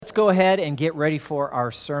let's go ahead and get ready for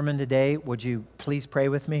our sermon today. Would you please pray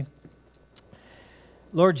with me?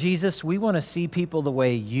 Lord Jesus, we want to see people the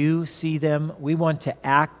way you see them. We want to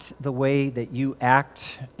act the way that you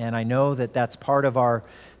act, and I know that that's part of our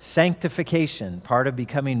sanctification, part of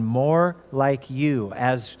becoming more like you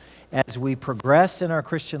as we progress in our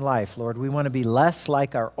Christian life. Lord, we want to be less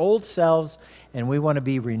like our old selves, and we want to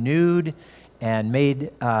be renewed and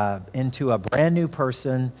made into a brand new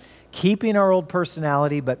person, keeping our old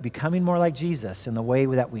personality, but becoming more like Jesus in the way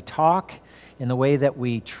that we talk, in the way that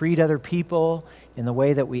we treat other people, in the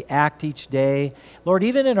way that we act each day. Lord,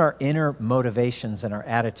 even in our inner motivations and our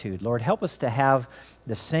attitude, Lord, help us to have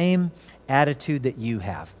the same attitude that you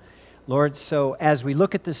have. Lord, so as we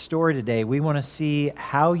look at this story today, we want to see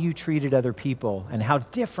how you treated other people and how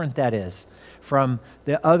different that is from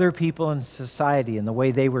the other people in society and the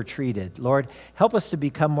way they were treated. Lord, help us to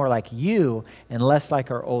become more like you and less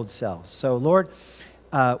like our old selves. So, Lord,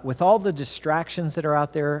 with all the distractions that are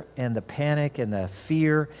out there and the panic and the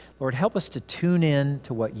fear, Lord, help us to tune in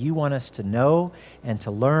to what you want us to know and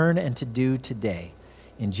to learn and to do today.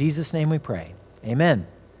 In Jesus' name we pray. Amen.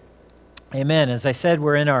 Amen. As I said,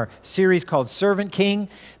 we're in our series called Servant King.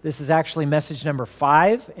 This is actually message number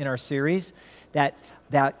 5 in our series. That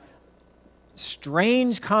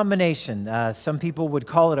strange combination, some people would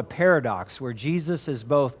call it a paradox, where Jesus is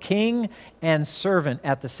both king and servant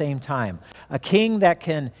at the same time. A king that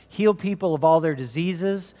can heal people of all their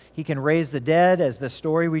diseases. He can raise the dead, as the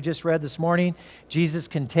story we just read this morning. Jesus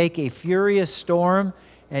can take a furious storm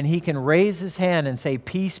and he can raise his hand and say,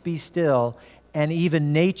 "Peace, be still," and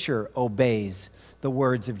even nature obeys the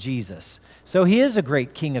words of Jesus. So he is a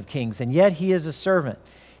great King of Kings, and yet he is a servant.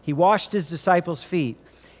 He washed his disciples' feet.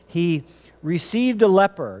 He received a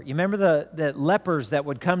leper. You remember the lepers that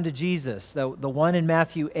would come to Jesus? The one in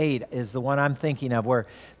Matthew 8 is the one I'm thinking of, where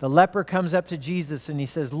the leper comes up to Jesus and he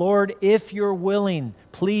says, "Lord, if you're willing,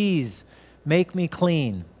 please make me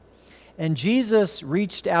clean." And Jesus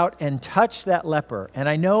reached out and touched that leper. And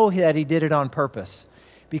I know that he did it on purpose,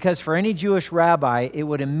 because for any Jewish rabbi, it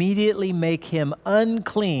would immediately make him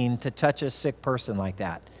unclean to touch a sick person like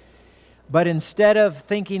that. But instead of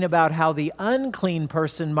thinking about how the unclean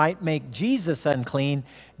person might make Jesus unclean,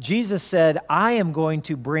 Jesus said, "I am going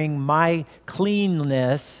to bring my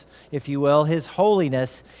cleanness, if you will, his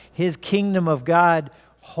holiness, his kingdom of God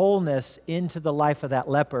wholeness into the life of that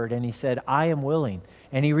leper." And he said, "I am willing."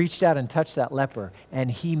 And he reached out and touched that leper, and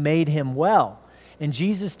he made him well. And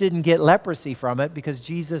Jesus didn't get leprosy from it, because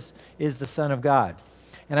Jesus is the Son of God.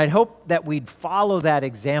 And I'd hope that we'd follow that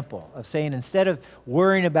example of saying, instead of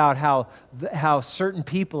worrying about how certain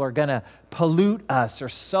people are going to pollute us or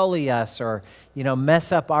sully us or,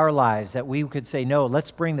 mess up our lives, that we could say, no,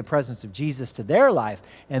 let's bring the presence of Jesus to their life,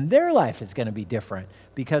 and their life is going to be different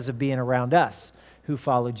because of being around us who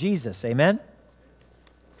follow Jesus. Amen?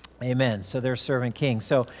 Amen. So they're servant king.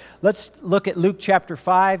 So let's look at Luke chapter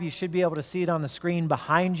 5. You should be able to see it on the screen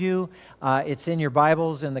behind you. It's in your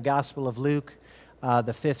Bibles in the Gospel of Luke.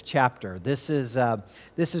 The 5th chapter. This is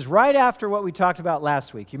right after what we talked about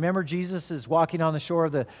last week. You remember Jesus is walking on the shore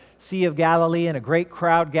of the Sea of Galilee, and a great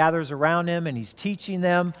crowd gathers around him, and he's teaching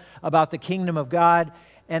them about the kingdom of God.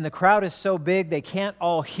 And the crowd is so big, they can't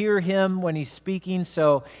all hear him when he's speaking.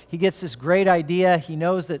 So he gets this great idea. He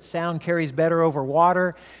knows that sound carries better over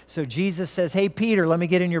water. So Jesus says, "Hey, Peter, let me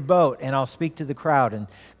get in your boat and I'll speak to the crowd." And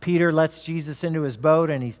Peter lets Jesus into his boat,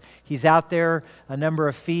 and he's out there a number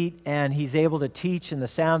of feet, and he's able to teach, and the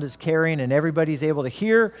sound is carrying, and everybody's able to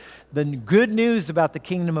hear the good news about the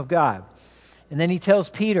kingdom of God. And then he tells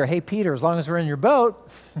Peter, "Hey, Peter, as long as we're in your boat,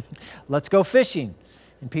 let's go fishing."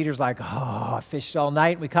 And Peter's like, "Oh, I fished all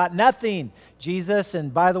night. We caught nothing, Jesus.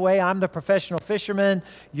 And by the way, I'm the professional fisherman.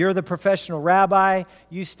 You're the professional rabbi.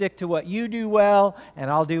 You stick to what you do well,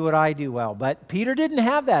 and I'll do what I do well." But Peter didn't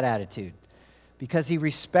have that attitude, because he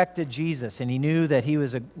respected Jesus, and he knew that he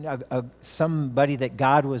was somebody that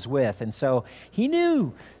God was with. And so he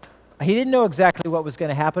didn't know exactly what was going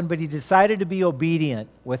to happen, but he decided to be obedient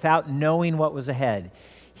without knowing what was ahead.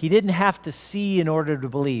 He didn't have to see in order to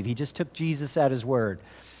believe. He just took Jesus at his word.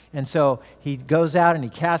 And so he goes out and he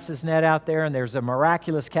casts his net out there, and there's a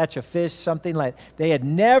miraculous catch of fish, something like they had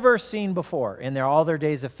never seen before in all their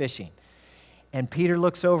days of fishing. And Peter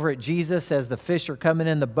looks over at Jesus as the fish are coming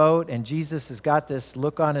in the boat, and Jesus has got this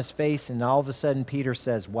look on his face, and all of a sudden Peter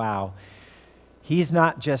says, "Wow, he's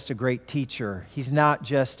not just a great teacher. He's not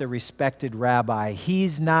just a respected rabbi.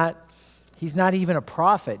 He's not even a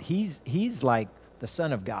prophet. He's like the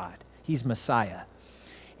Son of God. He's Messiah."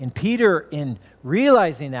 And Peter, in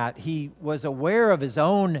realizing that, he was aware of his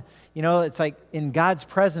own, it's like in God's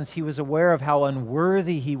presence, he was aware of how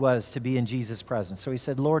unworthy he was to be in Jesus' presence. So he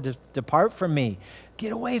said, Lord, depart from me.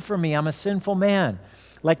 Get away from me. I'm a sinful man,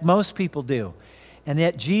 like most people do. And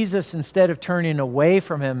yet Jesus, instead of turning away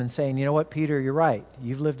from him and saying, you know what, Peter, you're right.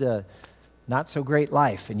 You've lived a not so great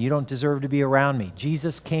life, and you don't deserve to be around me.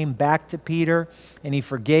 Jesus came back to Peter, and he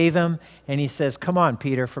forgave him, and he says, come on,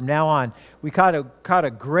 Peter, from now on, we caught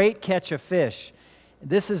a great catch of fish.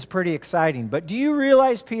 This is pretty exciting. But do you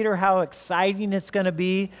realize, Peter, how exciting it's going to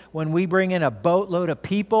be when we bring in a boatload of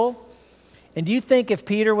people? And do you think if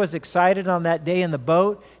Peter was excited on that day in the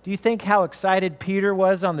boat, do you think how excited Peter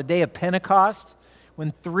was on the day of Pentecost,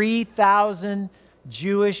 when 3,000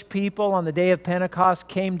 Jewish people on the day of Pentecost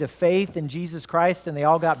came to faith in Jesus Christ, and they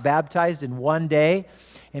all got baptized in one day?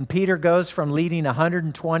 And Peter goes from leading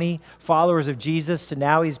 120 followers of Jesus to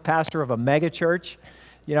now he's pastor of a mega church.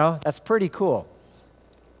 That's pretty cool.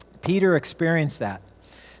 Peter experienced that.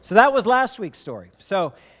 So that was last week's story.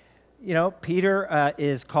 So, Peter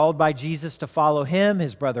is called by Jesus to follow him.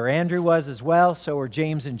 His brother Andrew was as well. So were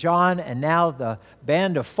James and John. And now the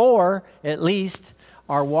band of four, at least,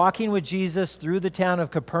 are walking with Jesus through the town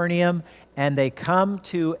of Capernaum, and they come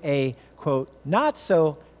to a, quote, not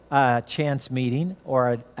so chance meeting,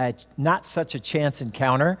 or a not such a chance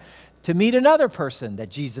encounter, to meet another person that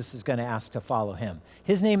Jesus is going to ask to follow him.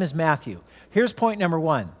 His name is Matthew. Here's point number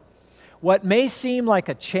one. What may seem like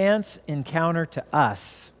a chance encounter to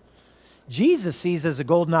us, Jesus sees as a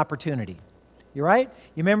golden opportunity. You right?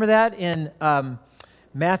 You remember that in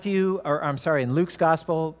in Luke's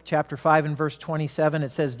Gospel, chapter 5 and verse 27,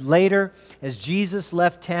 it says, later, as Jesus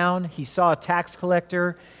left town, he saw a tax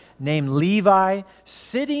collector named Levi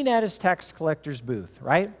sitting at his tax collector's booth,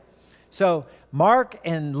 right? So Mark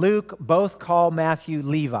and Luke both call Matthew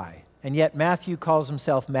Levi, and yet Matthew calls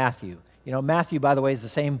himself Matthew. Matthew, by the way, is the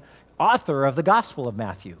same author of the Gospel of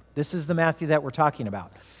Matthew. This is the Matthew that we're talking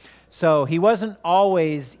about. So he wasn't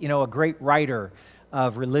always, a great writer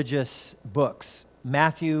of religious books.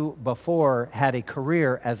 Matthew before had a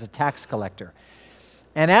career as a tax collector.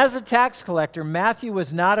 And as a tax collector, Matthew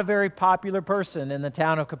was not a very popular person in the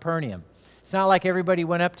town of Capernaum. It's not like everybody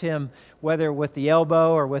went up to him, whether with the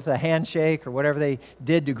elbow or with a handshake or whatever they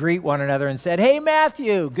did to greet one another and said, hey,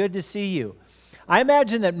 Matthew, good to see you. I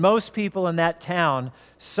imagine that most people in that town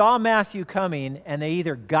saw Matthew coming, and they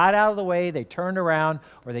either got out of the way, they turned around,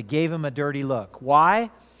 or they gave him a dirty look.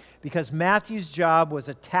 Why? Because Matthew's job was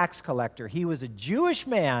a tax collector. He was a Jewish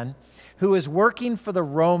man who was working for the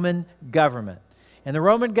Roman government. And the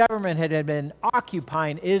Roman government had been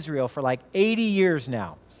occupying Israel for like 80 years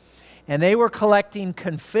now. And they were collecting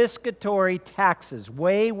confiscatory taxes,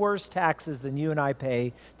 way worse taxes than you and I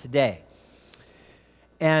pay today.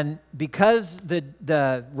 And because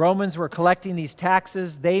the Romans were collecting these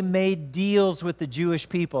taxes, they made deals with the Jewish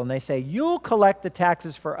people. And they say, you'll collect the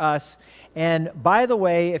taxes for us. And by the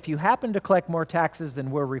way, if you happen to collect more taxes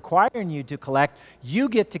than we're requiring you to collect, you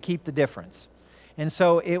get to keep the difference. And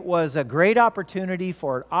so it was a great opportunity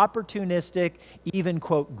for opportunistic, even,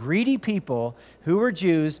 quote, greedy people who were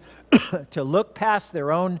Jews to look past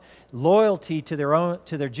their own loyalty to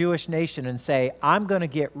their Jewish nation and say, I'm going to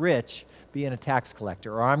get rich being a tax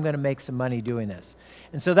collector, or I'm going to make some money doing this.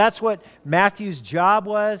 And so that's what Matthew's job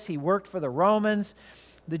was. He worked for the Romans.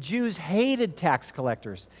 The Jews hated tax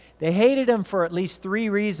collectors. They hated them for at least three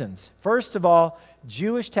reasons. First of all,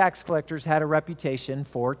 Jewish tax collectors had a reputation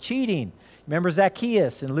for cheating. Remember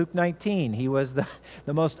Zacchaeus in Luke 19? He was the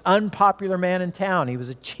most unpopular man in town. He was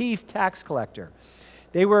a chief tax collector.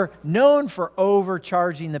 They were known for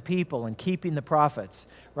overcharging the people and keeping the profits,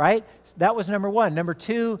 right? That was number one. Number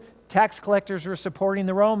two, tax collectors were supporting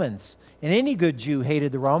the Romans. And any good Jew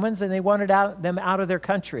hated the Romans, and they wanted them out of their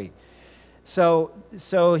country. So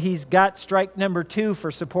he's got strike number two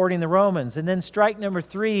for supporting the Romans. And then strike number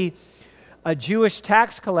three, a Jewish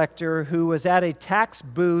tax collector who was at a tax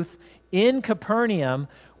booth in Capernaum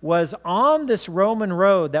was on this Roman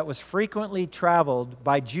road that was frequently traveled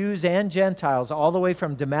by Jews and Gentiles all the way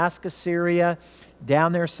from Damascus, Syria,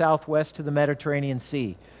 down there southwest to the Mediterranean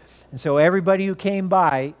Sea. And so everybody who came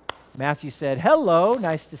by, Matthew said, hello,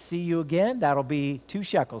 nice to see you again. That'll be 2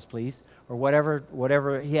 shekels, please, or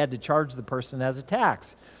whatever he had to charge the person as a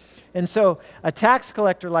tax. And so a tax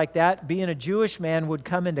collector like that, being a Jewish man, would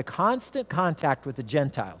come into constant contact with the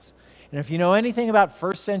Gentiles. And if you know anything about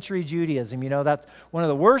first century Judaism, you know that's one of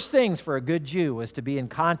the worst things for a good Jew was to be in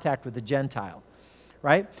contact with the Gentile,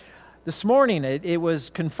 right? This morning, it was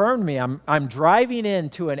confirmed to me. I'm driving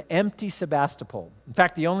into an empty Sebastopol. In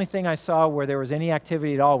fact, the only thing I saw where there was any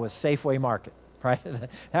activity at all was Safeway Market. right?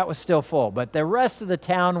 That was still full. But the rest of the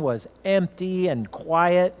town was empty and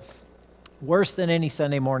quiet, worse than any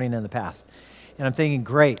Sunday morning in the past. And I'm thinking,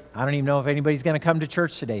 great, I don't even know if anybody's going to come to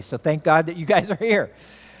church today, so thank God that you guys are here.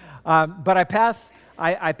 But I pass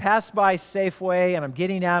by Safeway, and I'm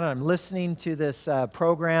getting out, and I'm listening to this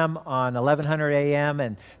program on 1100 a.m.,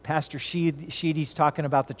 and Pastor Sheedy's talking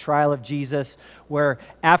about the trial of Jesus, where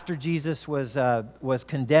after Jesus was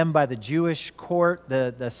condemned by the Jewish court,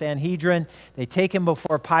 the Sanhedrin, they take him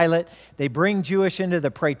before Pilate. They bring Jewish into the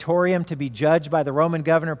praetorium to be judged by the Roman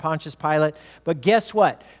governor, Pontius Pilate. But guess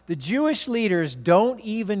what? The Jewish leaders don't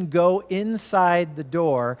even go inside the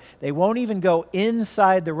door. They won't even go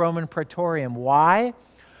inside the Roman praetorium. Why?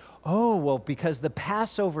 Oh, well, because the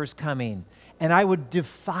Passover's coming, and I would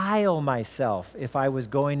defile myself if I was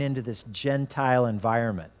going into this Gentile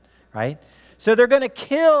environment, right? So they're going to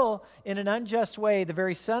kill in an unjust way the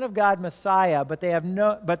very Son of God, Messiah, but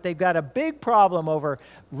they've got a big problem over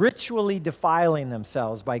ritually defiling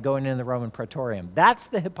themselves by going in the Roman praetorium. That's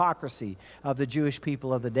the hypocrisy of the Jewish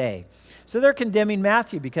people of the day. So they're condemning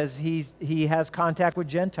Matthew because he has contact with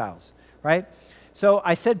Gentiles, right? So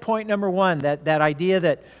I said point number one, that idea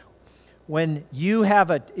that when you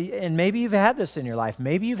have and maybe you've had this in your life,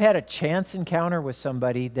 maybe you've had a chance encounter with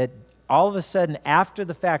somebody that all of a sudden, after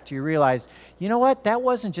the fact, you realize, you know what? That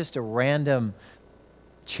wasn't just a random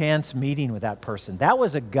chance meeting with that person. That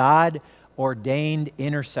was a God-ordained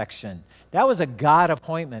intersection. That was a God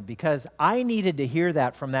appointment because I needed to hear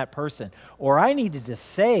that from that person, or I needed to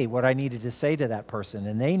say what I needed to say to that person,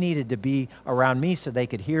 and they needed to be around me so they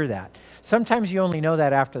could hear that. Sometimes you only know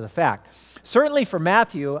that after the fact. Certainly for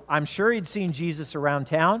Matthew, I'm sure he'd seen Jesus around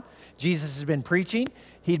town. Jesus has been preaching.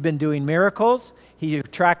 He'd been doing miracles. He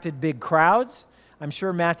attracted big crowds. I'm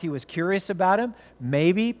sure Matthew was curious about him.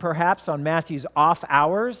 Maybe, perhaps on Matthew's off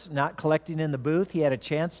hours, not collecting in the booth, he had a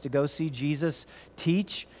chance to go see Jesus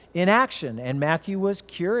teach in action. And Matthew was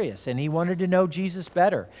curious, and he wanted to know Jesus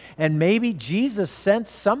better. And maybe Jesus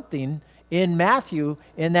sensed something in Matthew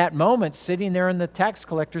in that moment, sitting there in the tax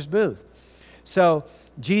collector's booth. So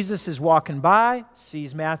Jesus is walking by,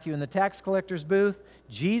 sees Matthew in the tax collector's booth.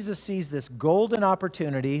 Jesus sees this golden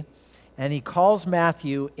opportunity, and he calls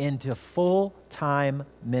Matthew into full-time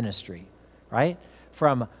ministry, right?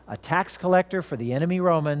 From a tax collector for the enemy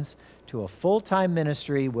Romans to a full-time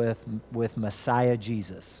ministry with Messiah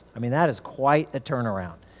Jesus. I mean, that is quite a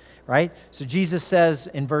turnaround, right? So Jesus says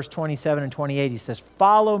in verse 27 and 28, he says,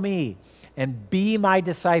 "Follow me and be my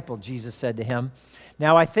disciple," Jesus said to him.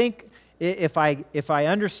 Now, I think if I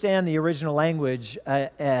understand the original language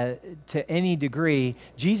to any degree,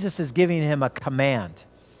 Jesus is giving him a command.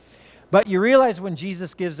 But you realize when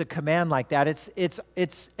Jesus gives a command like that,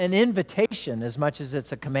 it's an invitation as much as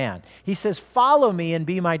it's a command. He says, "Follow me and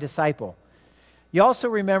be my disciple." You also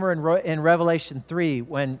remember in Revelation 3,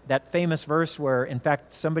 when that famous verse where, in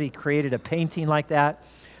fact, somebody created a painting like that.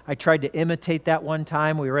 I tried to imitate that one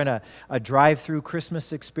time. We were in a drive-through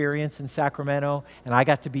Christmas experience in Sacramento, and I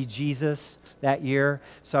got to be Jesus that year.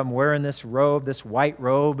 So I'm wearing this robe, this white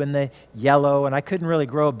robe and the yellow, and I couldn't really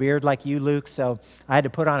grow a beard like you, Luke, so I had to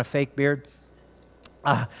put on a fake beard.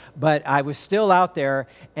 But I was still out there,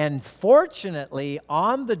 and fortunately,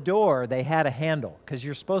 on the door, they had a handle, because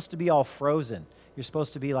you're supposed to be all frozen. You're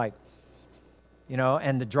supposed to be like,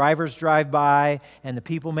 and the drivers drive by, and the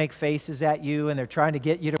people make faces at you, and they're trying to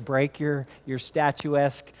get you to break your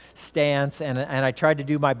statuesque stance, and I tried to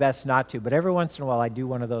do my best not to, but every once in a while I do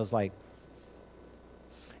one of those, like,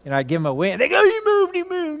 I give them a win. They go, he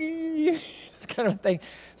moved, kind of thing.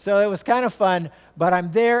 So it was kind of fun, but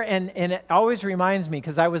I'm there, and it always reminds me,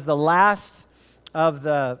 because I was the last of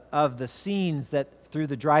the scenes that through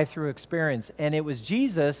the drive-through experience, and it was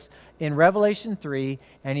Jesus in Revelation 3,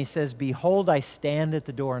 and he says, "Behold, I stand at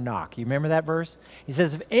the door and knock." You remember that verse? He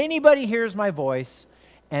says, "If anybody hears my voice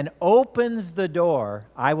and opens the door,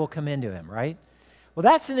 I will come into him," right? Well,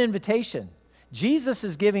 that's an invitation. Jesus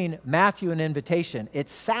is giving Matthew an invitation. It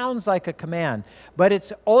sounds like a command, but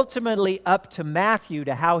it's ultimately up to Matthew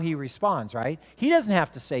to how he responds, right? He doesn't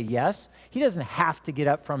have to say yes. He doesn't have to get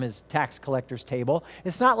up from his tax collector's table.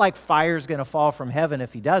 It's not like fire's going to fall from heaven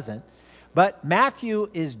if he doesn't. But Matthew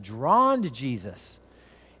is drawn to Jesus.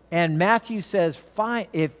 And Matthew says, fine,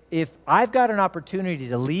 if I've got an opportunity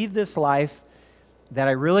to leave this life that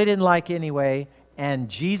I really didn't like anyway, and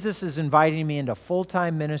Jesus is inviting me into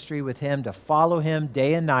full-time ministry with him to follow him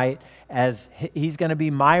day and night as he's going to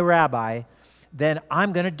be my rabbi, then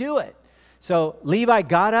I'm going to do it. So Levi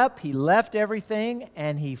got up, he left everything,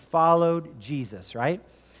 and he followed Jesus, right?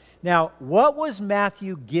 Now, what was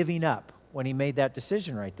Matthew giving up when he made that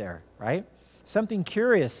decision right there, right? Something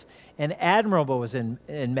curious and admirable was in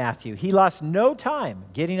Matthew. He lost no time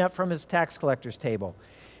getting up from his tax collector's table.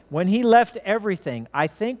 When he left everything, I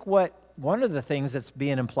think one of the things that's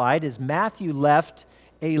being implied is Matthew left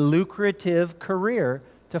a lucrative career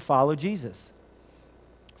to follow Jesus.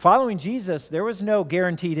 Following Jesus, there was no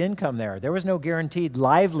guaranteed income there. There was no guaranteed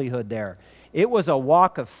livelihood there. It was a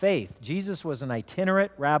walk of faith. Jesus was an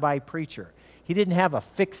itinerant rabbi preacher. He didn't have a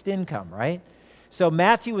fixed income, right? So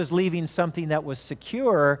Matthew was leaving something that was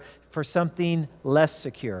secure for something less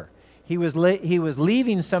secure. He was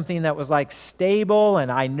leaving something that was like stable,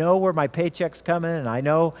 and I know where my paycheck's coming, and I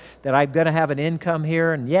know that I'm going to have an income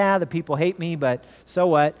here, and yeah, the people hate me, but so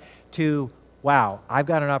what? To, wow, I've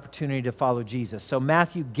got an opportunity to follow Jesus. So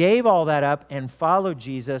Matthew gave all that up and followed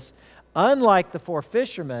Jesus. Unlike the 4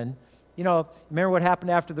 fishermen, remember what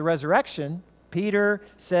happened after the resurrection? Peter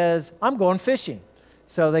says, I'm going fishing.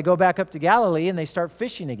 So they go back up to Galilee and they start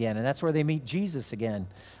fishing again, and that's where they meet Jesus again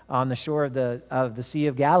on the shore of the Sea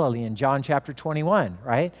of Galilee in John chapter 21,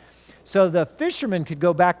 right? So the fishermen could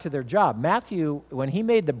go back to their job. Matthew, when he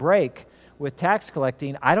made the break with tax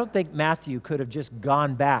collecting, I don't think Matthew could have just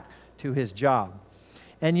gone back to his job.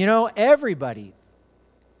 And everybody,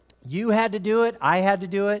 you had to do it, I had to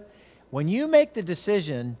do it. When you make the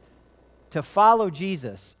decision to follow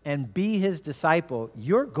Jesus and be his disciple,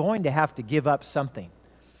 you're going to have to give up something.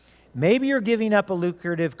 Maybe you're giving up a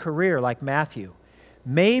lucrative career like Matthew.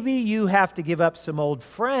 Maybe you have to give up some old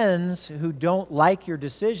friends who don't like your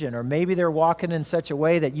decision, or maybe they're walking in such a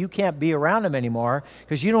way that you can't be around them anymore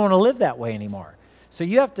because you don't want to live that way anymore. So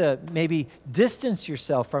you have to maybe distance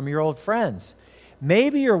yourself from your old friends.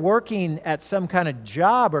 Maybe you're working at some kind of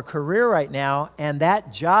job or career right now, and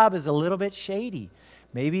that job is a little bit shady,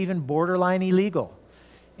 maybe even borderline illegal.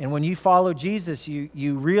 And when you follow Jesus,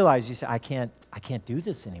 you realize, you say, I can't do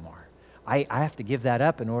this anymore. I have to give that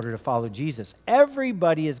up in order to follow Jesus.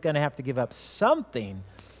 Everybody is going to have to give up something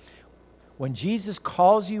when Jesus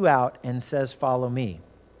calls you out and says, follow me.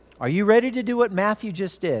 Are you ready to do what Matthew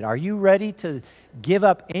just did? Are you ready to give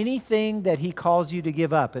up anything that he calls you to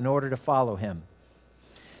give up in order to follow him?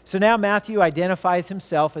 So now Matthew identifies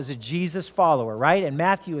himself as a Jesus follower, right? And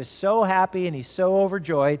Matthew is so happy and he's so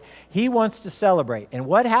overjoyed. He wants to celebrate. And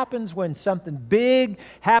what happens when something big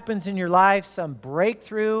happens in your life, some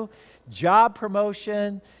breakthrough, job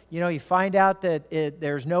promotion, you find out that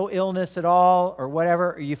there's no illness at all or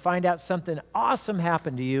whatever, or you find out something awesome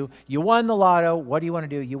happened to you. You won the lotto. What do you want to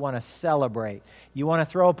do? You want to celebrate. You want to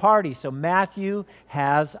throw a party. So Matthew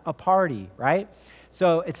has a party, right?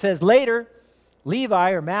 So it says later,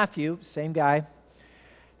 Levi, or Matthew, same guy,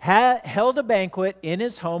 held a banquet in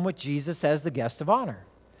his home with Jesus as the guest of honor.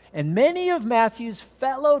 And many of Matthew's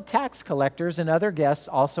fellow tax collectors and other guests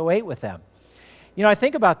also ate with them. I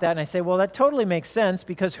think about that and I say, well, that totally makes sense,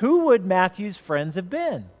 because who would Matthew's friends have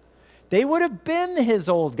been? They would have been his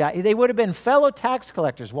old guy. They would have been fellow tax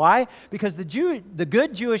collectors. Why? Because the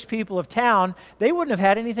good Jewish people of town, they wouldn't have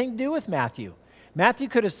had anything to do with Matthew. Matthew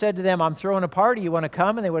could have said to them, I'm throwing a party, you want to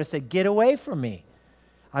come? And they would have said, get away from me.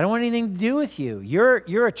 I don't want anything to do with you.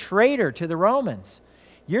 You're a traitor to the Romans.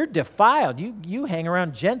 You're defiled. You hang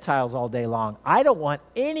around Gentiles all day long. I don't want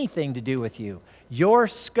anything to do with you. You're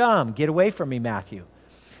scum. Get away from me, Matthew.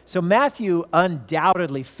 So Matthew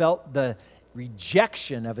undoubtedly felt the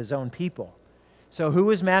rejection of his own people. So who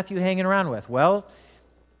was Matthew hanging around with? Well,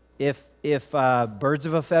 if birds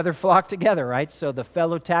of a feather flock together, right? So the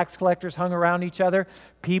fellow tax collectors hung around each other,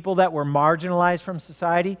 people that were marginalized from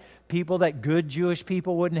society, people that good Jewish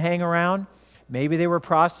people wouldn't hang around. Maybe they were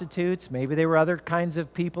prostitutes, maybe they were other kinds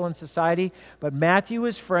of people in society, but Matthew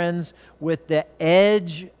was friends with the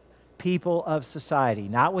edge people of society,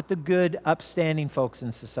 not with the good, upstanding folks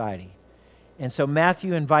in society. And so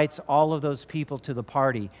Matthew invites all of those people to the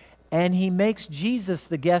party, and he makes Jesus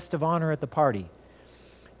the guest of honor at the party.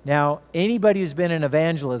 Now, anybody who's been in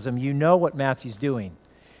evangelism, you know what Matthew's doing.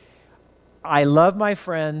 I love my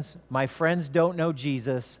friends. My friends don't know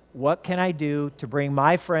Jesus. What can I do to bring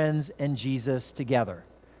my friends and Jesus together,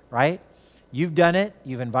 right? You've done it.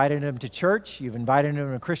 You've invited them to church. You've invited them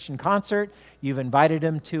to a Christian concert. You've invited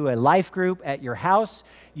them to a life group at your house.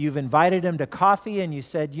 You've invited them to coffee, and you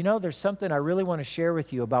said, there's something I really want to share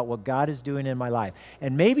with you about what God is doing in my life.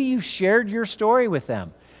 And maybe you've shared your story with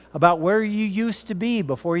them about where you used to be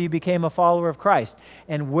before you became a follower of Christ,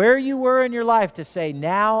 and where you were in your life to say,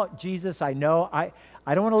 now, Jesus, I know I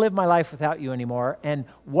don't want to live my life without you anymore, and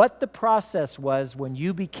what the process was when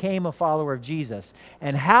you became a follower of Jesus,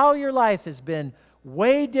 and how your life has been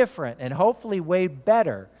way different and hopefully way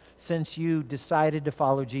better since you decided to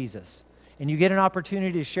follow Jesus. And you get an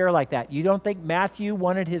opportunity to share like that. You don't think Matthew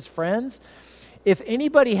wanted his friends? If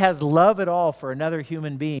anybody has love at all for another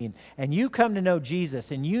human being, and you come to know Jesus,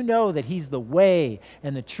 and you know that he's the way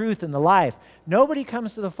and the truth and the life, nobody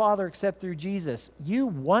comes to the Father except through Jesus. You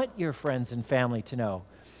want your friends and family to know.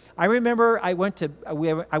 I remember I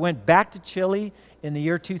went back to Chile in the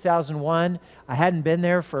year 2001. I hadn't been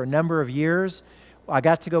there for a number of years. I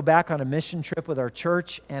got to go back on a mission trip with our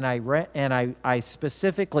church, and I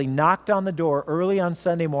specifically knocked on the door early on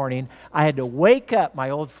Sunday morning. I had to wake up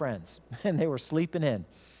my old friends, and they were sleeping in.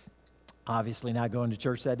 Obviously not going to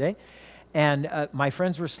church that day. And my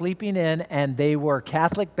friends were sleeping in, and they were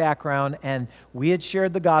Catholic background, and we had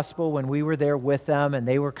shared the gospel when we were there with them, and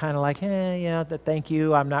they were kind of like, thank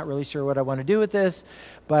you. I'm not really sure what I want to do with this,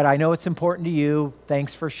 but I know it's important to you.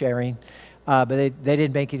 Thanks for sharing. But they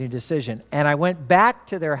didn't make any decision. And I went back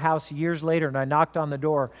to their house years later, and I knocked on the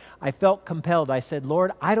door. I felt compelled. I said,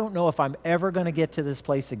 Lord, I don't know if I'm ever going to get to this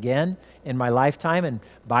place again in my lifetime. And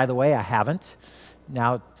by the way, I haven't.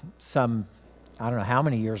 Now, I don't know how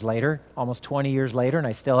many years later, almost 20 years later, and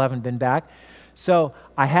I still haven't been back. So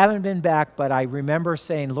I haven't been back, but I remember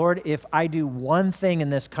saying, Lord, if I do one thing in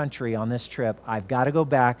this country on this trip, I've got to go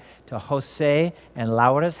back to Jose and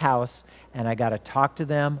Laura's house, and I got to talk to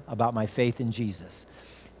them about my faith in Jesus.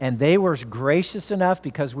 And they were gracious enough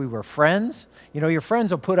because we were friends. You know, your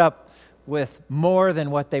friends will put up with more than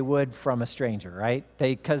what they would from a stranger, right?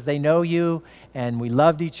 Because they know you, and we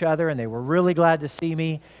loved each other, and they were really glad to see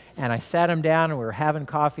me. And I sat them down, and we were having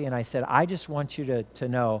coffee, and I said, I just want you to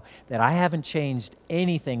know that I haven't changed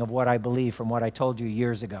anything of what I believe from what I told you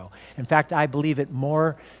years ago. In fact, I believe it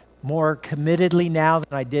more committedly now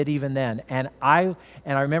than I did even then. And I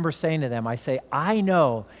remember saying to them, I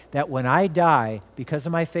know that when I die, because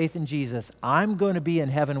of my faith in Jesus, I'm going to be in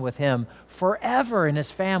heaven with him forever in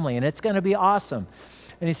his family, and it's going to be awesome.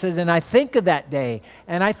 And he says, and I think of that day,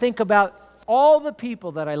 and I think about all the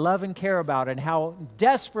people that I love and care about, and how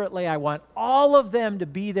desperately I want all of them to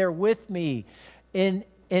be there with me in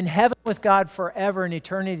heaven with God forever in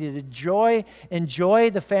eternity, to enjoy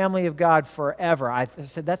the family of God forever. I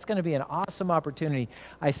said, that's going to be an awesome opportunity.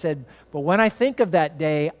 I said, but when I think of that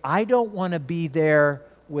day, I don't want to be there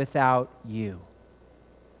without you.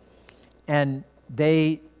 And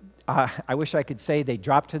I wish I could say they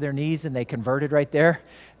dropped to their knees and they converted right there.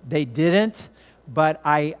 They didn't. But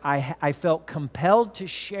I felt compelled to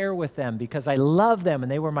share with them because I love them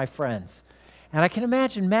and they were my friends. And I can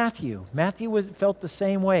imagine Matthew. Matthew felt the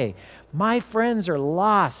same way. My friends are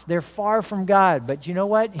lost. They're far from God. But you know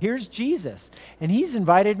what? Here's Jesus. And he's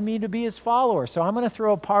invited me to be his follower. So I'm going to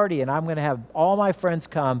throw a party and I'm going to have all my friends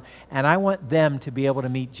come. And I want them to be able to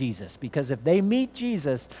meet Jesus. Because if they meet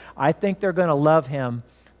Jesus, I think they're going to love him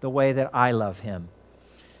the way that I love him.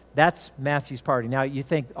 That's Matthew's party. Now you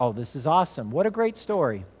think, oh, this is awesome. What a great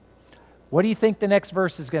story. What do you think the next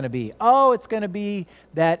verse is going to be? Oh, it's going to be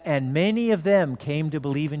that, and many of them came to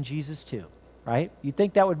believe in Jesus too, right? You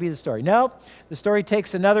think that would be the story. No, the story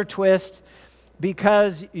takes another twist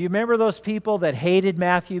because you remember those people that hated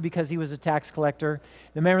Matthew because he was a tax collector?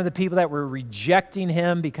 Remember the people that were rejecting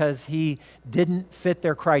him because he didn't fit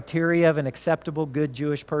their criteria of an acceptable, good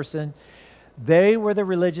Jewish person? They were the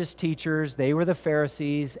religious teachers, they were the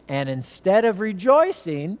Pharisees, and instead of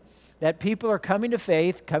rejoicing that people are coming to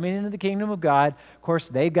faith, coming into the kingdom of God, of course,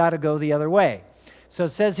 they got to go the other way. So it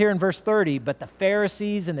says here in verse 30, but the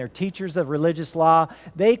Pharisees and their teachers of religious law,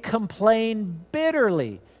 they complained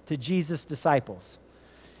bitterly to Jesus' disciples.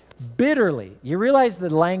 Bitterly. You realize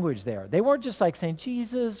the language there. They weren't just like saying,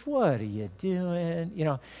 Jesus, what are you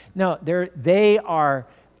doing? No, they are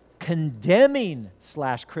condemning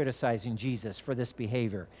 / criticizing Jesus for this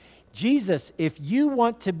behavior. Jesus, if you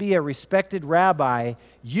want to be a respected rabbi,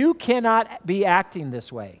 you cannot be acting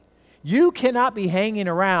this way. You cannot be hanging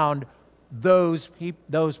around those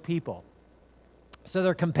people. So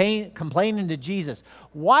they're complaining to Jesus.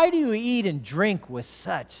 Why do you eat and drink with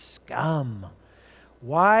such scum?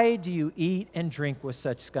 Why do you eat and drink with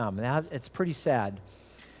such scum? Now, it's pretty sad.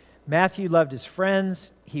 Matthew loved his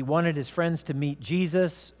friends. He wanted his friends to meet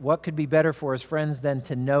Jesus. What could be better for his friends than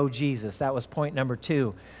to know Jesus? That was point number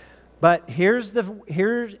 2. But here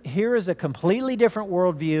is a completely different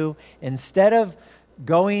worldview. Instead of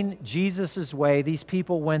going Jesus' way, these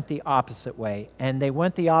people went the opposite way. And they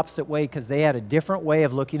went the opposite way because they had a different way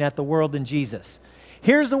of looking at the world than Jesus.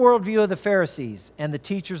 Here's the worldview of the Pharisees and the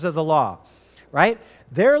teachers of the law, right?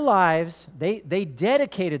 Their lives, they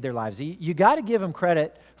dedicated their lives. You got to give them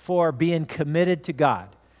credit for being committed to God,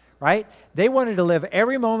 right? They wanted to live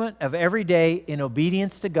every moment of every day in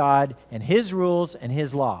obedience to God and his rules and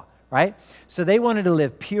his law, right? So they wanted to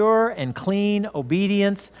live pure and clean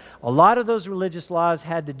obedience. A lot of those religious laws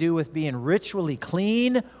had to do with being ritually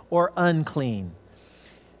clean or unclean.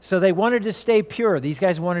 So they wanted to stay pure. These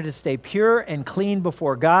guys wanted to stay pure and clean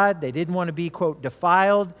before God. They didn't want to be, quote,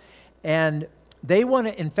 defiled. And they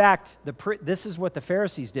wanted, in fact, this is what the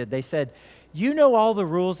Pharisees did. They said, you know all the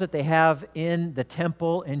rules that they have in the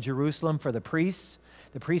temple in Jerusalem for the priests?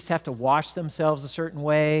 The priests have to wash themselves a certain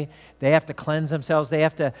way. They have to cleanse themselves. They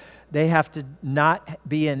have to not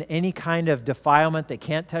be in any kind of defilement. They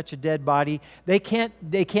can't touch a dead body. They can't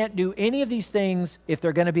do any of these things if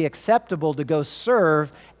they're going to be acceptable to go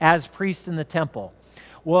serve as priests in the temple.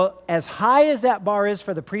 Well, as high as that bar is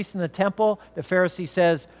for the priests in the temple, the Pharisee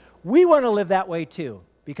says, we want to live that way too,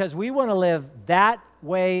 because we want to live that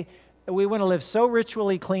way. We want to live so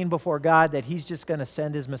ritually clean before God that he's just going to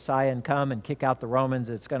send his Messiah and come and kick out the Romans.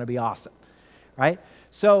 It's going to be awesome, right?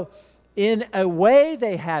 So in a way,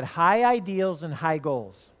 they had high ideals and high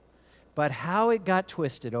goals, but how it got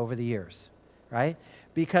twisted over the years, right?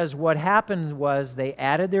 Because what happened was they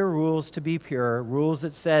added their rules to be pure, rules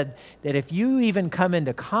that said that if you even come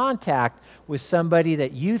into contact with somebody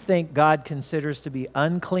that you think God considers to be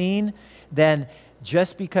unclean, then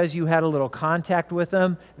just because you had a little contact with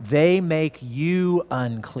them, they make you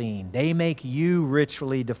unclean. They make you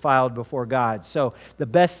ritually defiled before God. So the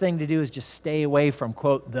best thing to do is just stay away from,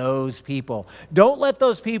 quote, those people. Don't let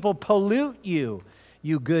those people pollute you,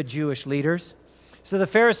 you good Jewish leaders. So the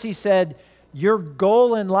Pharisees said, your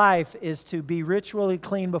goal in life is to be ritually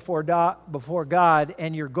clean before God,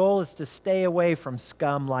 and your goal is to stay away from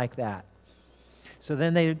scum like that. So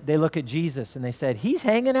then they look at Jesus and they said, he's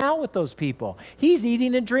hanging out with those people. He's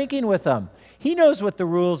eating and drinking with them. He knows what the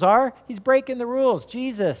rules are. He's breaking the rules.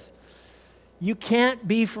 Jesus, you can't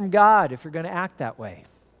be from God if you're going to act that way.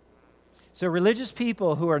 So religious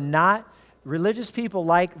people who are not, religious people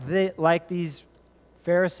like these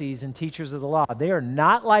Pharisees and teachers of the law, they are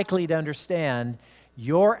not likely to understand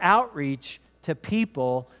your outreach to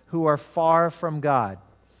people who are far from God.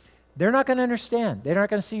 They're not going to understand. They're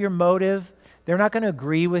not going to see your motive. They're not going to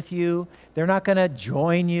agree with you. They're not going to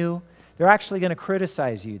join you. They're actually going to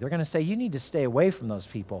criticize you. They're going to say, you need to stay away from those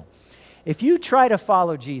people. If you try to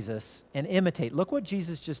follow Jesus and imitate, look what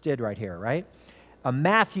Jesus just did right here, right? A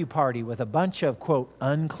Matthew party with a bunch of, quote,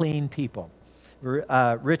 unclean people,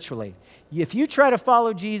 ritually. If you try to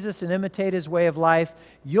follow Jesus and imitate his way of life,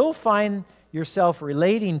 you'll find yourself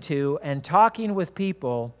relating to and talking with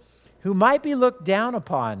people who might be looked down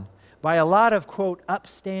upon by a lot of, quote,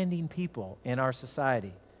 upstanding people in our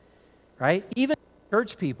society, right? Even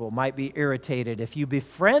church people might be irritated if you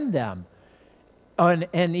befriend them.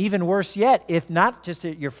 And even worse yet, if not just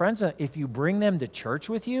your friends, if you bring them to church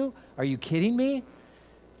with you, are you kidding me?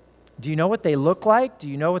 Do you know what they look like? Do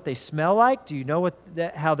you know what they smell like? Do you know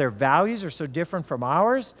how their values are so different from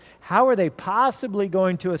ours? How are they possibly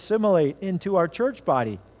going to assimilate into our church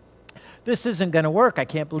body? This isn't going to work. I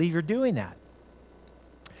can't believe you're doing that.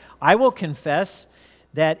 I will confess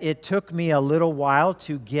that it took me a little while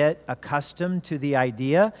to get accustomed to the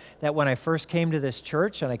idea that when I first came to this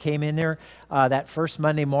church and I came in there that first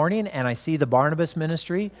Monday morning and I see the Barnabas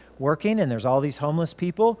ministry working and there's all these homeless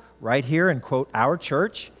people right here in, quote, our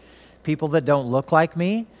church, people that don't look like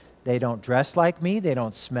me, they don't dress like me, they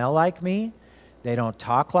don't smell like me, they don't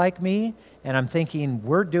talk like me, and I'm thinking,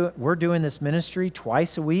 we're doing this ministry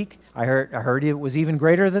twice a week. I heard it was even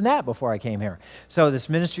greater than that before I came here. So this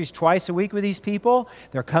ministry's twice a week with these people.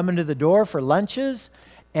 They're coming to the door for lunches,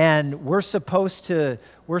 and we're supposed to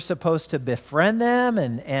befriend them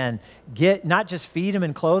and get, not just feed them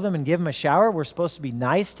and clothe them and give them a shower. We're supposed to be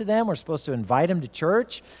nice to them. We're supposed to invite them to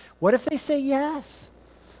church. What if they say yes?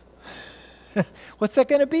 What's that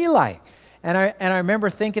going to be like? And I remember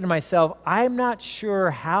thinking to myself, I'm not sure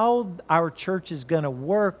how our church is going to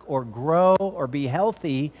work or grow or be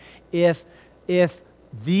healthy if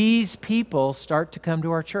these people start to come to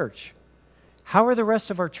our church. How are the rest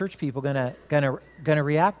of our church people going to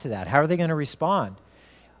react to that? How are they going to respond?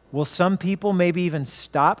 Will some people maybe even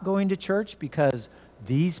stop going to church because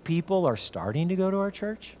these people are starting to go to our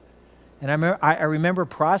church? And I remember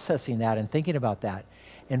processing that and thinking about that.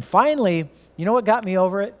 And finally, you know what got me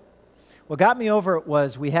over it? What got me over it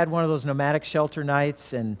was we had one of those nomadic shelter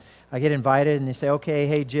nights, and I get invited, and they say, okay,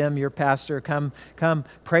 hey, Jim, you're pastor, come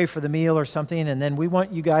pray for the meal or something, and then we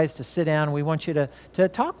want you guys to sit down, and we want you to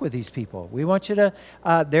talk with these people. We want you to,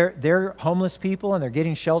 they're homeless people, and they're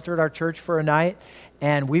getting shelter at our church for a night,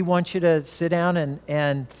 and we want you to sit down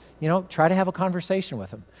and you know, try to have a conversation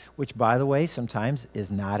with them, which, by the way, sometimes is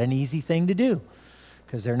not an easy thing to do,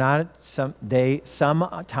 because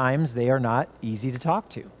sometimes they are not easy to talk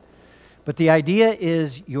to. But the idea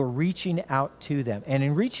is you're reaching out to them. And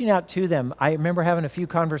in reaching out to them, I remember having a few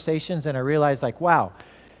conversations and I realized like, wow,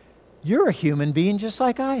 you're a human being just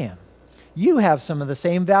like I am. You have some of the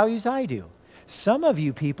same values I do. Some of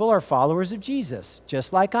you people are followers of Jesus,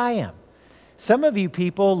 just like I am. Some of you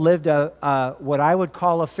people lived what I would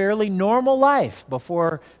call a fairly normal life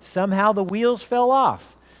before somehow the wheels fell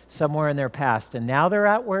off somewhere in their past. And now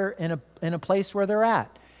they're in a place where they're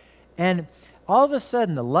at. And all of a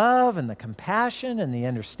sudden, the love and the compassion and the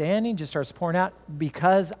understanding just starts pouring out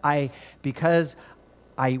because I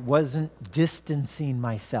wasn't distancing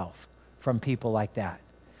myself from people like that.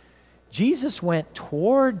 Jesus went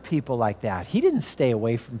toward people like that. He didn't stay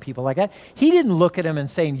away from people like that. He didn't look at them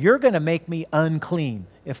and saying, you're going to make me unclean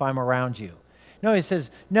if I'm around you. No, he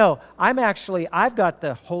says, no, I've got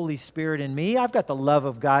the Holy Spirit in me. I've got the love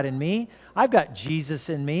of God in me. I've got Jesus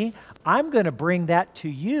in me. I'm going to bring that to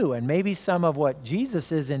you, and maybe some of what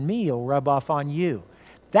Jesus is in me will rub off on you.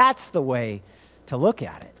 That's the way to look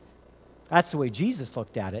at it. That's the way Jesus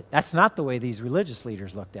looked at it. That's not the way these religious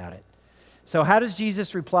leaders looked at it. So how does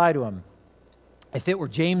Jesus reply to him? If it were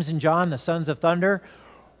James and John, the sons of thunder,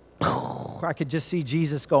 I could just see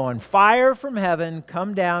Jesus going, fire from heaven,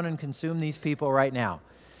 come down and consume these people right now.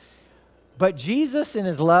 But Jesus, in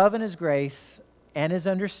his love and his grace and his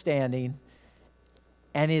understanding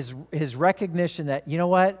and his recognition that, you know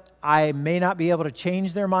what, I may not be able to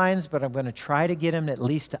change their minds, but I'm going to try to get them at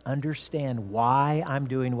least to understand why I'm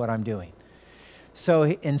doing what I'm doing. So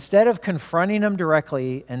instead of confronting them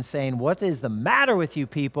directly and saying, what is the matter with you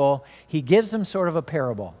people? He gives them sort of a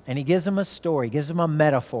parable, and he gives them a story, gives them a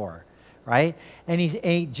metaphor, right?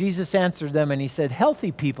 And Jesus answered them and he said,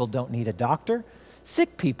 healthy people don't need a doctor,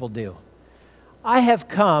 sick people do. I have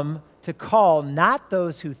come to call not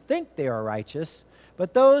those who think they are righteous,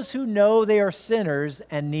 but those who know they are sinners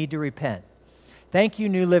and need to repent. Thank you,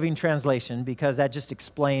 New Living Translation, because that just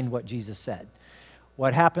explained what Jesus said.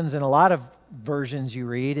 What happens in a lot of versions you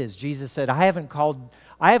read is Jesus said, I haven't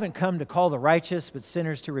come to call the righteous, but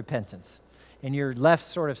sinners to repentance. And you're left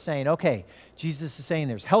sort of saying, okay, Jesus is saying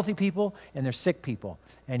there's healthy people and there's sick people.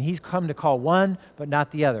 And he's come to call one, but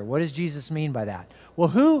not the other. What does Jesus mean by that? Well,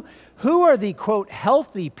 who are the, quote,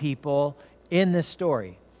 healthy people in this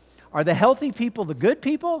story? Are the healthy people the good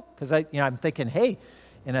people? Because I'm thinking, hey,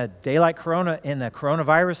 in a day like Corona, in the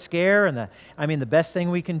coronavirus scare, and the best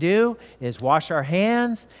thing we can do is wash our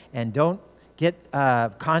hands and don't get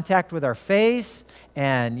contact with our face,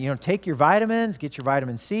 and take your vitamins, get your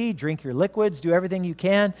vitamin C, drink your liquids, do everything you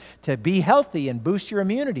can to be healthy and boost your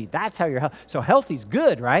immunity. That's how you're healthy. So healthy's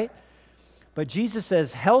good, right? But Jesus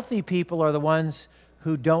says healthy people are the ones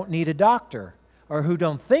who don't need a doctor or who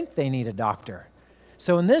don't think they need a doctor.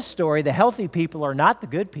 So in this story, the healthy people are not the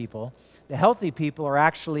good people. The healthy people are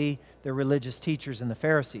actually the religious teachers and the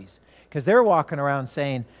Pharisees, because they're walking around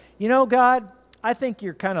saying, God, I think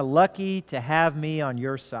you're kind of lucky to have me on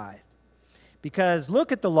your side, because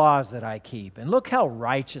look at the laws that I keep and look how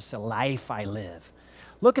righteous a life I live.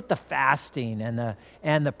 Look at the fasting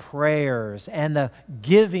and the prayers and the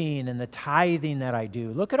giving and the tithing that I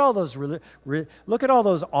do. Look at all those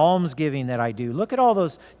almsgiving that I do. Look at all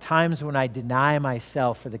those times when I deny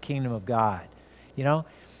myself for the kingdom of God. You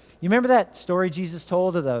remember that story Jesus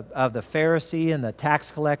told of the Pharisee and the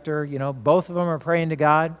tax collector? Both of them are praying to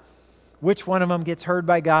God. Which one of them gets heard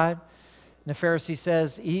by God? And the Pharisee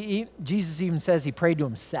says, Jesus even says he prayed to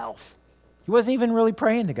himself. He wasn't even really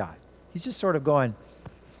praying to God. He's just sort of going,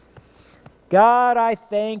 God, I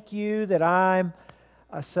thank you that I'm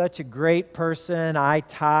such a great person. I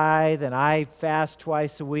tithe and I fast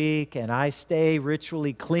twice a week and I stay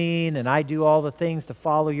ritually clean and I do all the things to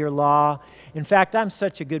follow your law. In fact, I'm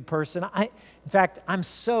such a good person. I'm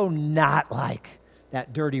so not like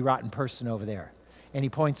that dirty, rotten person over there. And he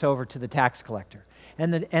points over to the tax collector.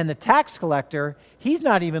 And the tax collector, he's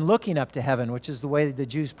not even looking up to heaven, which is the way the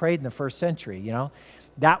Jews prayed in the first century,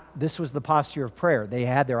 This was the posture of prayer. They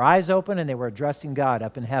had their eyes open and they were addressing God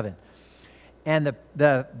up in heaven. And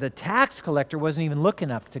the tax collector wasn't even looking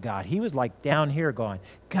up to God. He was like down here going,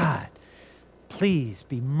 God, please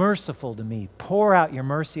be merciful to me. Pour out your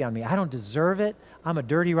mercy on me. I don't deserve it. I'm a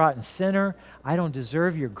dirty, rotten sinner. I don't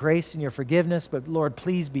deserve your grace and your forgiveness, but Lord,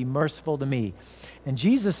 please be merciful to me. And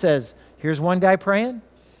Jesus says, here's one guy praying,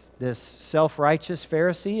 this self-righteous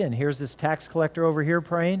Pharisee, and here's this tax collector over here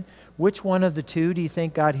praying. Which one of the two do you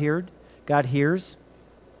think God hears?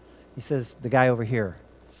 He says, the guy over here.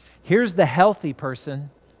 Here's the healthy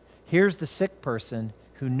person. Here's the sick person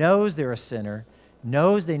who knows they're a sinner,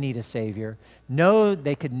 knows they need a Savior, know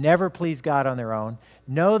they could never please God on their own,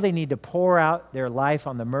 know they need to pour out their life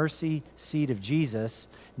on the mercy seat of Jesus,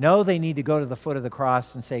 know they need to go to the foot of the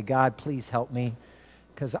cross and say, God, please help me,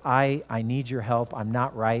 because I need your help. I'm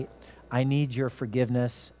not right. I need your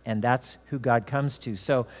forgiveness, and that's who God comes to.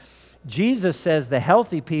 So Jesus says the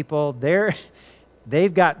healthy people,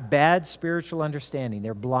 they've got bad spiritual understanding.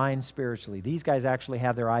 They're blind spiritually. These guys actually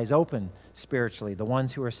have their eyes open spiritually, the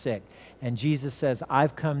ones who are sick. And Jesus says,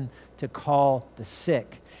 I've come to call the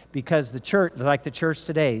sick. Because the church, like the church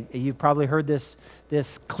today, you've probably heard this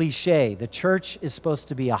cliche. The church is supposed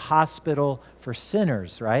to be a hospital for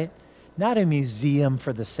sinners, right? Not a museum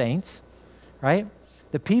for the saints, right?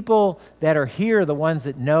 The people that are here are the ones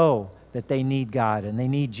that know that they need God and they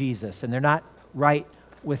need Jesus, and they're not right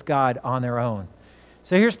with God on their own.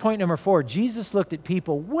 So here's point number 4. Jesus looked at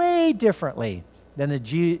people way differently than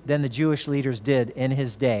the Jewish leaders did in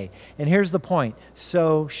his day. And here's the point.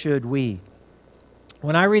 So should we.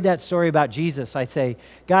 When I read that story about Jesus, I say,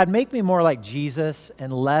 God, make me more like Jesus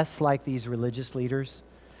and less like these religious leaders.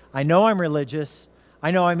 I know I'm religious.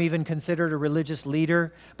 I know I'm even considered a religious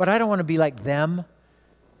leader, but I don't want to be like them,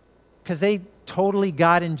 because they totally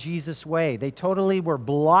got in Jesus' way. They totally were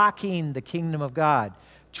blocking the kingdom of God,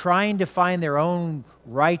 trying to find their own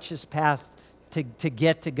righteous path to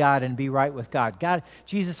get to God and be right with God. God,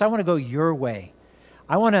 Jesus, I want to go your way.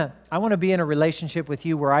 I want to be in a relationship with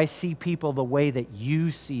you where I see people the way that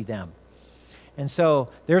you see them. And so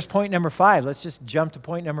there's point number 5. Let's just jump to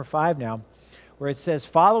point number 5 now, where it says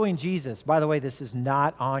following Jesus. By the way, this is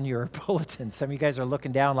not on your bulletin. Some of you guys are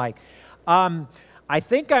looking down like, I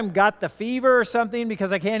think I'm got the fever or something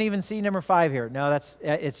because I can't even see number 5 here. No,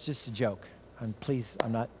 it's just a joke. I'm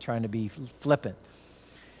not trying to be flippant.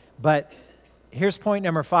 But here's point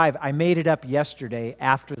number 5. I made it up yesterday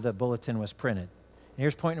after the bulletin was printed. And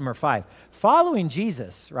here's point number 5. Following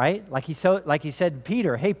Jesus, right? Like he said to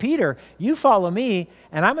Peter, hey, Peter, you follow me,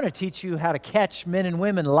 and I'm going to teach you how to catch men and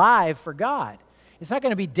women live for God. It's not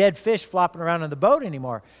going to be dead fish flopping around on the boat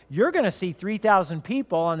anymore. You're going to see 3,000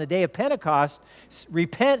 people on the day of Pentecost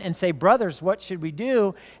repent and say, brothers, what should we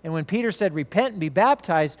do? And when Peter said, repent and be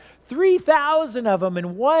baptized, 3,000 of them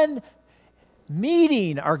in one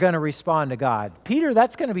meeting are going to respond to God. Peter,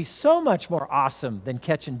 that's going to be so much more awesome than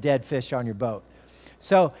catching dead fish on your boat.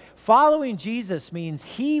 So following Jesus means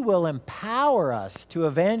he will empower us to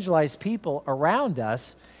evangelize people around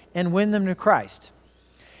us and win them to Christ.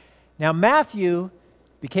 Now, Matthew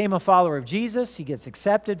became a follower of Jesus. He gets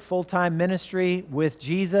accepted, full-time ministry with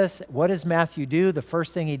Jesus. What does Matthew do? The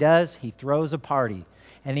first thing he does, he throws a party,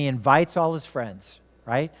 and he invites all his friends,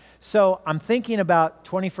 right? So I'm thinking about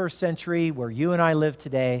 21st century where you and I live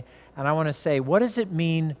today, and I want to say, what does it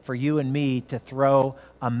mean for you and me to throw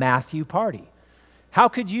a Matthew party? How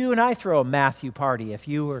could you and I throw a Matthew party if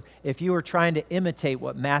you were trying to imitate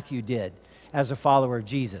what Matthew did as a follower of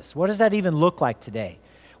Jesus? What does that even look like today?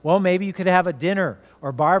 Well, maybe you could have a dinner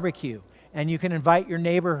or barbecue, and you can invite your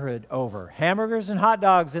neighborhood over. Hamburgers and hot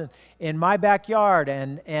dogs in my backyard,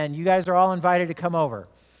 and you guys are all invited to come over.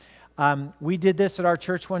 We did this at our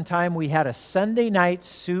church one time. We had a Sunday night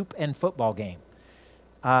soup and football game.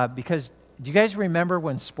 Because do you guys remember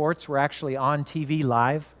when sports were actually on TV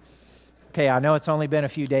live? Okay, I know it's only been a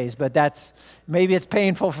few days, but maybe it's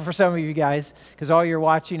painful for some of you guys because all you're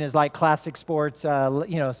watching is like classic sports,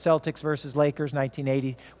 Celtics versus Lakers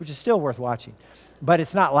 1980, which is still worth watching, but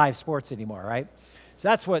it's not live sports anymore, right? So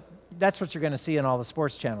that's what you're going to see on all the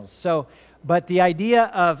sports channels. So, but the idea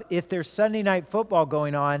of if there's Sunday night football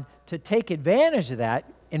going on, to take advantage of that,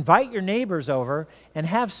 invite your neighbors over and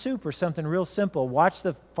have soup or something real simple. Watch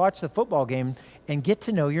the football game and get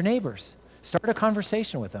to know your neighbors. Start a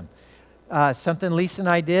conversation with them. Something Lisa and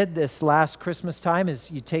I did this last Christmas time is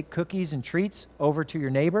you take cookies and treats over to your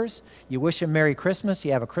neighbors. You wish them Merry Christmas.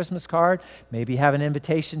 You have a Christmas card. Maybe have an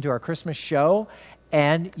invitation to our Christmas show.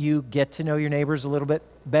 And you get to know your neighbors a little bit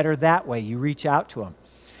better that way. You reach out to them.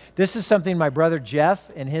 This is something my brother Jeff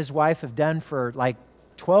and his wife have done for like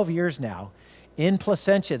 12 years now in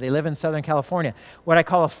Placentia. They live in Southern California. What I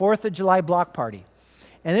call a 4th of July block party.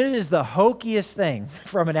 And it is the hokiest thing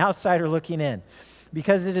from an outsider looking in,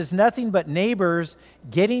 because it is nothing but neighbors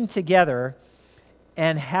getting together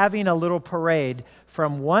and having a little parade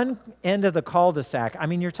from one end of the cul-de-sac. I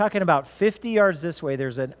mean, you're talking about 50 yards this way,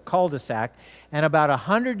 there's a cul-de-sac, and about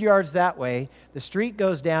 100 yards that way, the street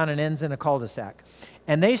goes down and ends in a cul-de-sac.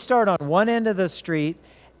 And they start on one end of the street,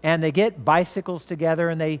 and they get bicycles together,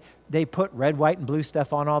 and they put red, white, and blue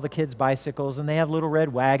stuff on all the kids' bicycles, and they have little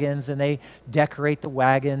red wagons, and they decorate the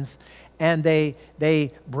wagons. And they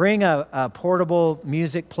bring a portable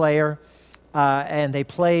music player, and they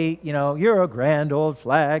play, you're a grand old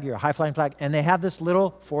flag, you're a high-flying flag, and they have this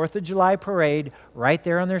little 4th of July parade right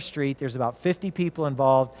there on their street. There's about 50 people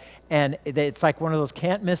involved, and it's like one of those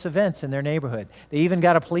can't-miss events in their neighborhood. They even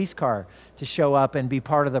got a police car to show up and be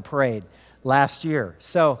part of the parade last year.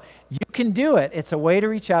 So you can do it. It's a way to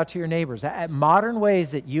reach out to your neighbors. Modern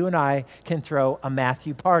ways that you and I can throw a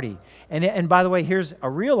Matthew party. And by the way, here's a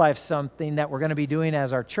real-life something that we're going to be doing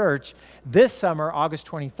as our church this summer, August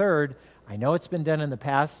 23rd. I know it's been done in the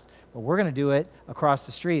past, but we're going to do it across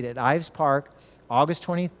the street at Ives Park, August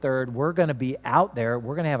 23rd. We're going to be out there.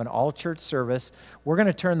 We're going to have an all-church service. We're going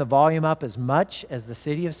to turn the volume up as much as the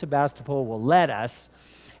city of Sebastopol will let us,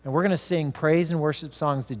 and we're going to sing praise and worship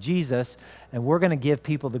songs to Jesus, and we're going to give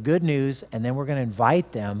people the good news, and then we're going to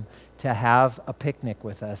invite them to have a picnic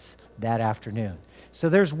with us that afternoon. So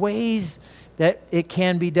there's ways that it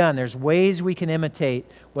can be done. There's ways we can imitate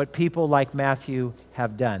what people like Matthew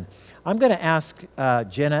have done. I'm going to ask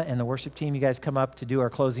Jenna and the worship team, you guys come up to do our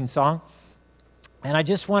closing song. And I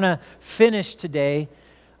just want to finish today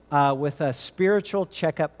with a spiritual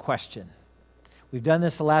checkup question. We've done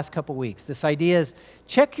this the last couple weeks. This idea is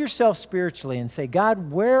check yourself spiritually and say,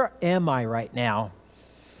 God, where am I right now?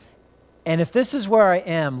 And if this is where I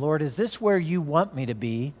am, Lord, is this where you want me to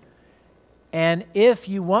be? And if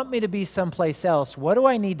you want me to be someplace else, what do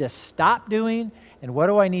I need to stop doing? And what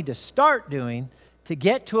do I need to start doing to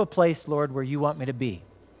get to a place, Lord, where you want me to be?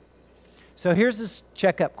 So here's this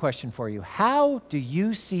checkup question for you. How do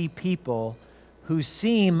you see people who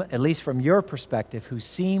seem, at least from your perspective, who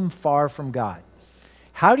seem far from God?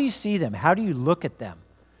 How do you see them? How do you look at them?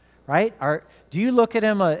 Right? Do you look at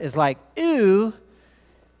them as like, ooh,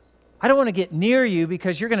 I don't want to get near you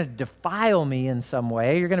because you're going to defile me in some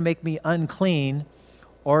way. You're going to make me unclean.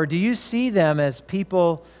 Or do you see them as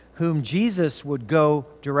people whom Jesus would go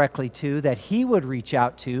directly to, that he would reach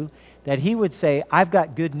out to, that he would say, I've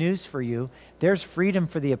got good news for you. There's freedom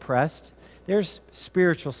for the oppressed. There's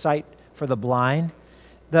spiritual sight for the blind.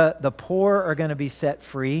 The poor are going to be set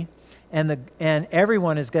free. And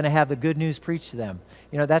everyone is going to have the good news preached to them.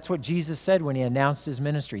 That's what Jesus said when he announced his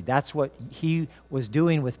ministry. That's what he was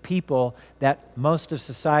doing with people that most of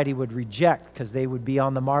society would reject because they would be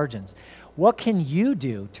on the margins. What can you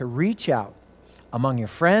do to reach out among your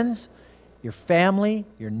friends, your family,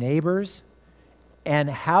 your neighbors, and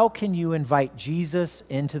how can you invite Jesus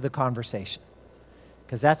into the conversation?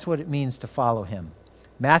 Because that's what it means to follow him.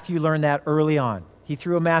 Matthew learned that early on. He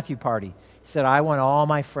threw a Matthew party. He said, I want all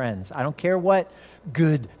my friends. I don't care what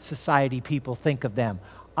good society people think of them.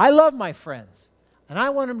 I love my friends, and I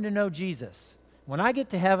want them to know Jesus. When I get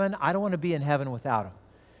to heaven, I don't want to be in heaven without him.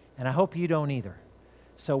 And I hope you don't either.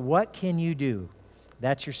 So what can you do?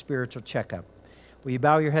 That's your spiritual checkup. Will you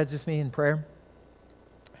bow your heads with me in prayer?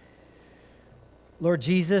 Lord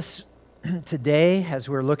Jesus, today, as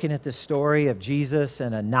we're looking at this story of Jesus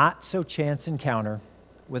and a not-so-chance encounter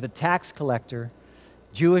with a tax collector,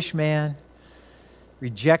 Jewish man,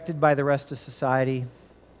 rejected by the rest of society.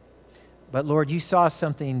 But Lord, you saw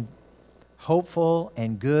something hopeful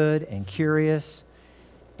and good and curious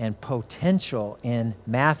and potential in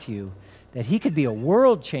Matthew, that he could be a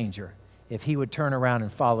world changer if he would turn around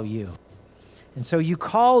and follow you. And so you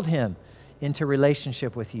called him into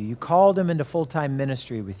relationship with you. You called him into full-time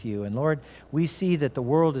ministry with you. And Lord, we see that the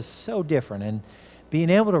world is so different. And being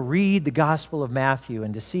able to read the Gospel of Matthew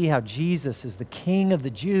and to see how Jesus is the King of the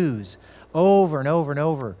Jews over and over and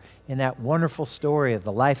over in that wonderful story of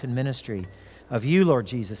the life and ministry of you, Lord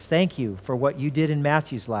Jesus. Thank you for what you did in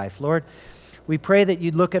Matthew's life. Lord, we pray that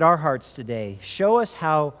you'd look at our hearts today. Show us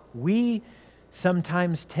how we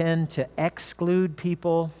sometimes tend to exclude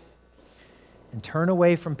people and turn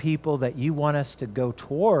away from people that you want us to go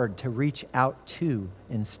toward, to reach out to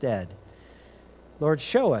instead. Lord,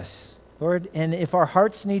 show us. Lord, and if our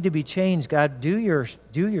hearts need to be changed, God, do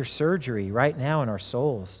your surgery right now in our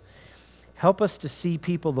souls. Help us to see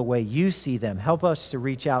people the way you see them. Help us to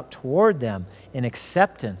reach out toward them in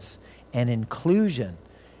acceptance and inclusion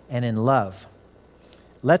and in love.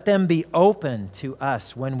 Let them be open to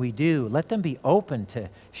us when we do. Let them be open to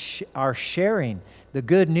our sharing the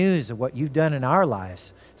good news of what you've done in our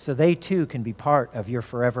lives so they too can be part of your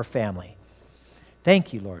forever family.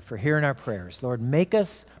 Thank you, Lord, for hearing our prayers. Lord, make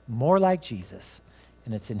us more like Jesus.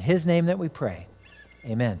 And it's in his name that we pray.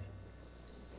 Amen.